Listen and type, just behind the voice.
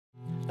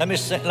Let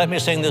me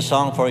sing this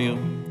song for you.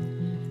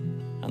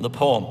 And the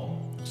poem,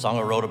 a song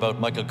I wrote about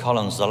Michael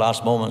Collins, the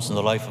last moments in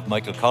the life of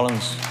Michael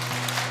Collins.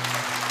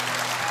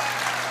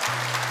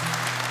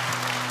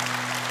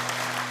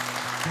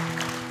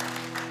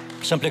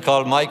 Simply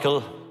called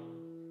Michael,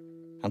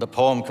 and a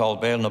poem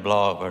called Béal na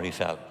Bláth, where he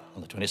fell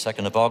on the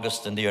 22nd of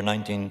August in the year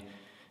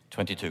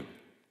 1922.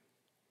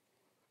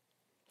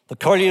 The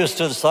curlew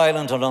stood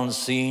silent and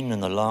unseen in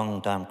the long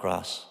damp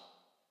grass,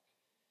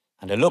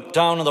 and he looked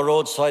down on the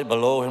roadside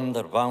below him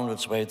that wound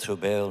its way through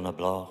Béal na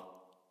Bláth.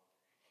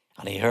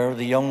 And he heard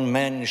the young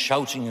men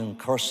shouting and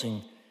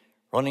cursing,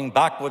 running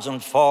backwards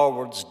and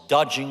forwards,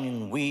 dodging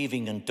and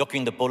weaving and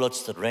ducking the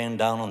bullets that rained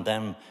down on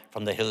them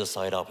from the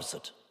hillside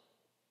opposite.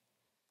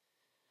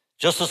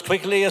 Just as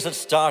quickly as it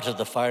started,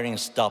 the firing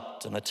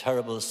stopped and a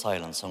terrible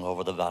silence hung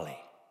over the valley.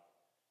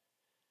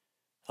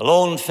 A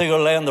lone figure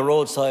lay on the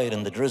roadside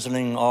in the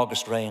drizzling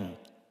August rain,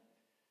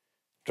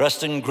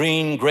 dressed in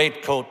green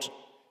greatcoat,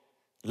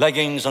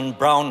 leggings and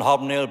brown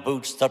hobnail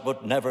boots that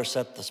would never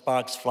set the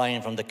sparks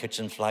flying from the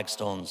kitchen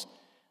flagstones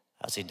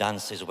as he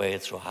danced his way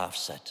through a half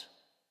set.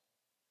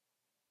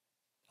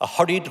 A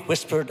hurried,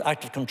 whispered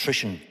act of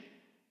contrition,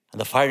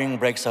 and the firing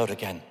breaks out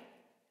again.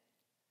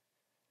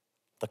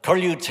 The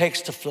curlew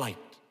takes to flight,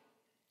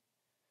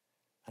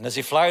 and as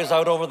he flies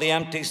out over the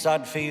empty,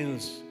 sad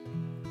fields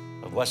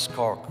of West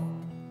Cork,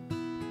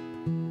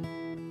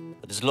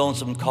 with his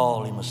lonesome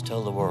call he must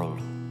tell the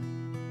world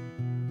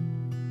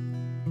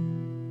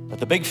that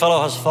the big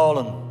fellow has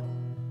fallen,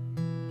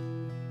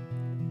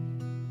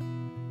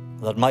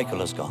 that Michael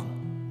has gone.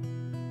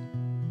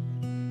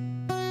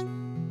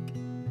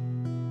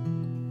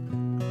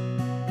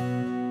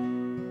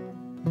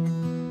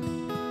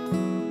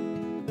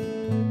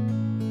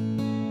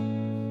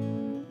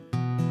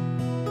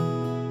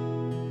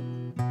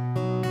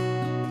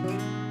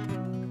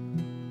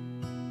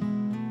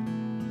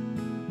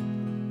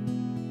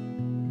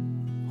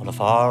 On a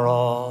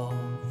far-off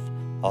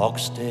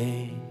August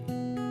day,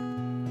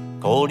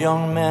 cold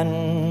young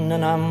men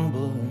in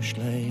ambush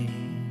lay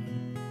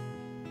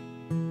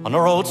on a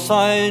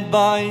roadside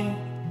by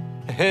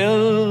a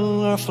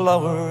hill where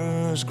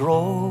flowers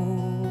grow.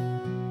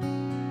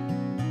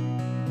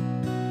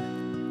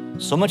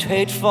 So much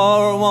hate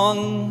for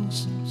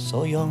ones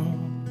so young,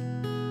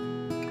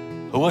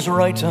 who was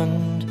right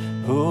and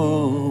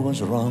who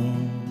was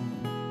wrong.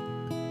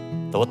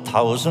 Though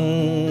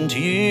 1,000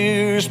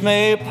 years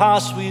may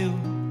pass, we'll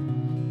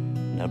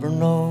never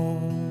know.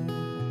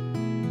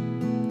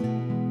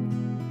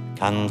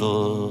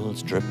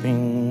 Candles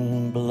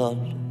dripping blood,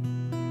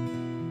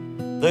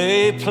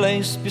 they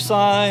place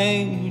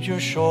beside your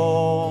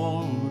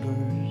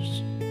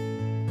shoulders.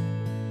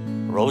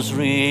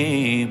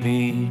 Rosary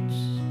beads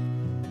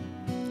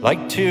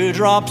like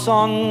teardrops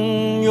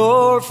on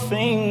your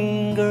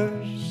fingers.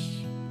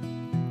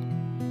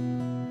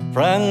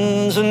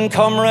 Friends and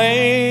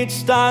comrades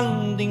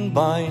standing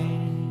by,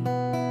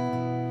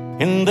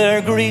 in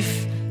their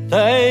grief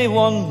they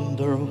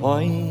wonder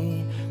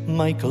why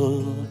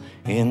Michael,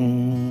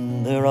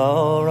 in their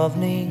hour of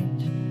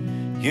need,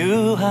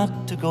 you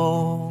had to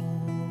go.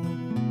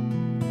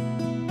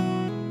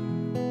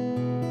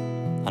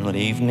 And when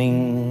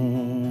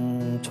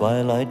evening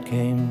twilight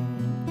came,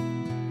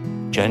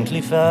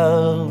 gently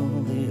fell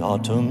the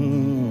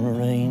autumn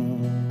rain.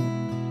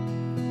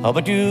 Oh,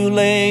 but you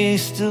lay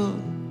still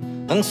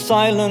and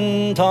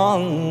silent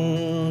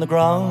on the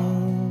ground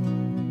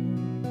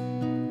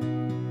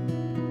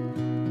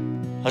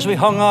as we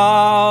hung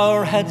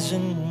our heads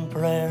in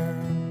prayer,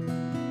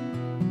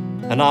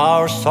 and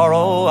our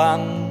sorrow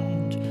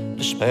and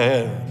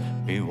despair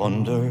we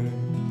wondered,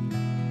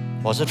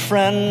 was it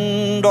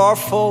friend or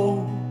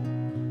foe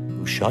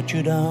who shot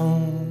you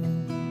down?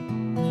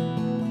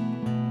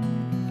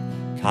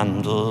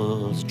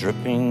 Candles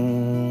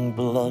dripping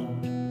blood,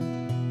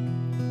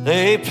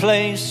 they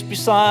place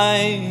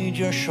beside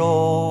your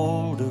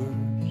shoulders.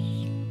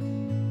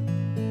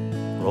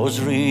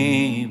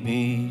 Rosary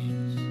beads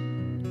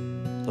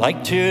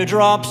like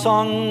teardrops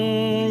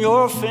on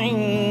your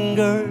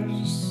fingers.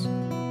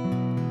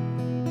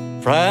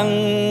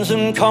 Friends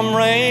and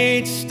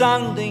comrades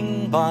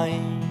standing by,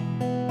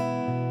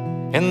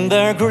 in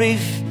their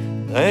grief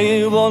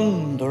they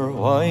wonder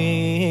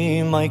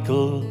why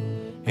Michael,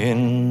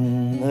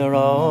 in their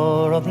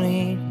hour of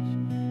need,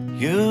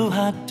 you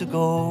had to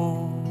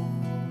go.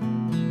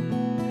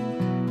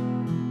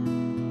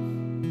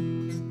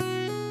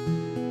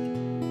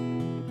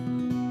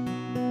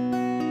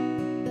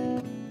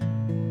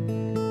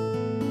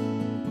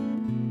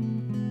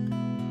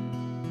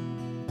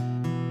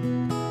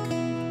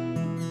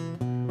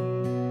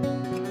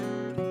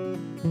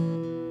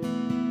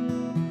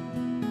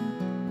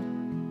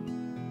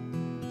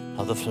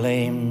 How the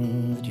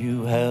flame that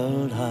you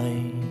held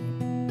high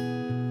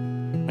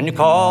when you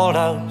called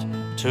out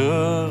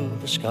to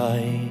the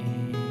sky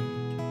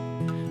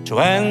to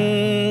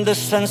end this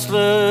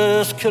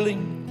senseless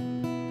killing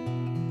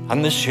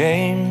and this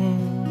shame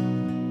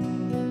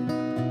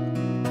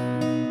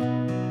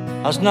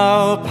has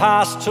now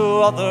passed to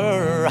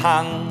other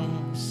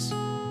hands,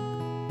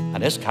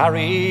 and is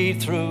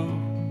carried through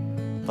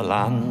the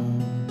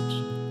land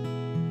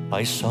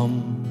by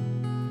some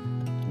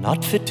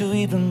not fit to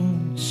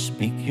even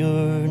speak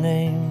your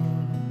name.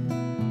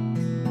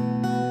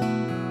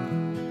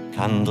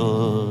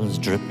 Candles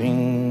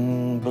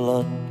dripping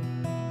blood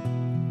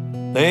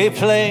they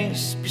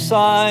place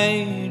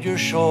beside your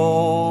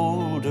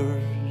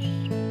shoulders,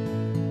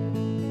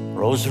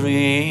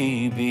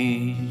 rosary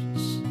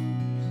beads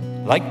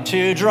like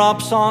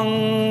teardrops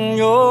on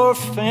your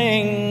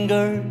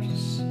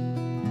fingers.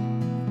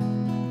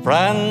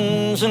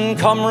 Friends and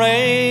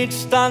comrades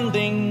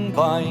standing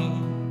by,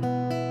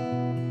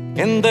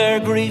 in their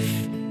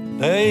grief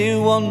they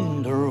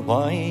wonder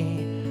why.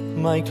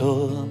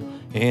 Michael,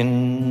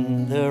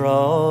 in their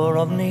hour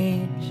of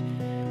need,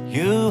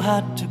 you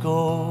had to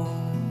go.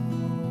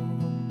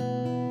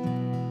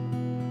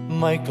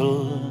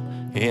 Michael,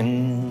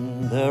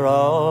 in their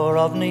hour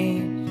of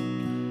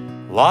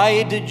need,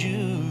 why did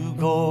you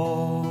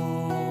go?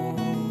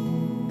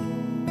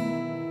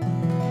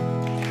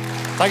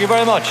 Thank you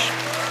very much.